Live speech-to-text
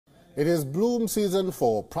It is bloom season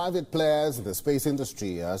for private players in the space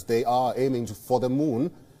industry as they are aiming for the moon.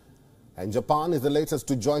 And Japan is the latest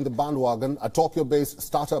to join the bandwagon. A Tokyo-based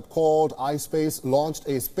startup called Ispace launched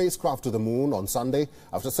a spacecraft to the moon on Sunday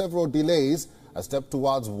after several delays, a step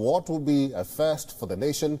towards what will be a first for the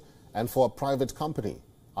nation and for a private company.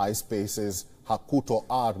 Ispace's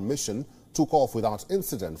HAKUTO-R mission took off without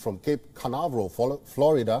incident from Cape Canaveral,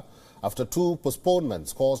 Florida, after two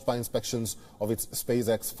postponements caused by inspections of its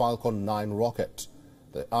SpaceX Falcon 9 rocket.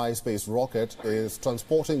 The Ispace rocket is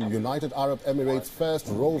transporting United Arab Emirates' first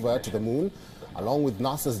rover to the moon, along with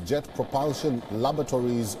NASA's Jet Propulsion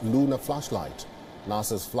Laboratory's lunar flashlight.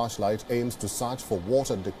 NASA's flashlight aims to search for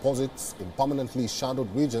water deposits in permanently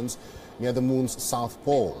shadowed regions near the moon's south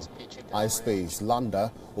pole. Ispace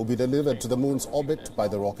lander will be delivered to the moon's orbit by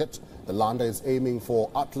the rocket. The lander is aiming for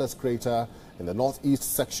Atlas crater in the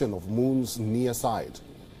northeast section of moon's near side.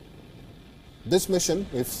 This mission,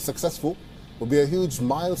 if successful, will be a huge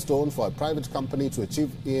milestone for a private company to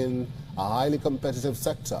achieve in a highly competitive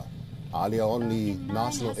sector. Earlier, only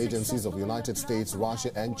national agencies of the United States,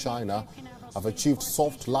 Russia and China have achieved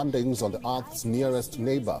soft landings on the Earth's nearest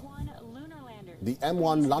neighbor. The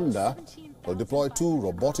M1 lander will deploy two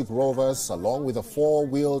robotic rovers along with a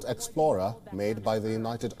four-wheeled explorer made by the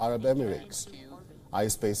United Arab Emirates.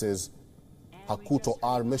 Ispace's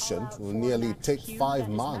HAKUTO-R mission will nearly take 5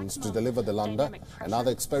 months to deliver the lander and other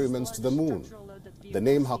experiments to the moon. The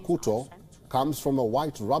name Hakuto comes from a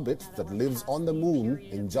white rabbit that lives on the moon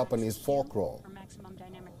in Japanese folklore.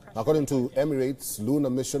 According to Emirates Lunar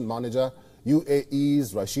Mission Manager,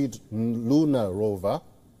 UAE's Rashid lunar rover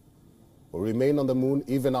will remain on the moon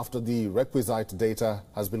even after the requisite data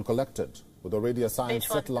has been collected. With already assigned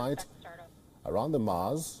satellite around the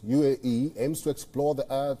Mars, UAE aims to explore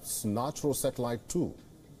the Earth's natural satellite too.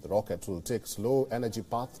 The rocket will take slow energy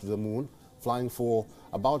path to the moon, flying for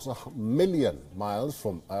about 1 million miles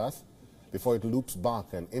from Earth before it loops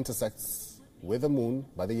back and intersects with the moon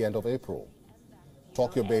by the end of April.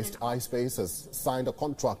 Tokyo-based Ispace has signed a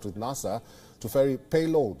contract with NASA to ferry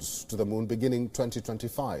payloads to the moon beginning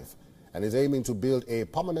 2025 and is aiming to build a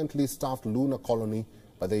permanently staffed lunar colony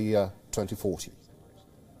by the year 2040.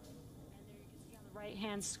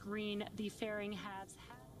 Right-hand screen, the fairing has...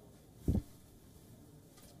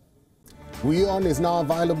 WION is now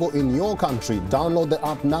available in your country. Download the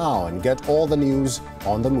app now and get all the news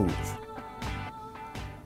on the move.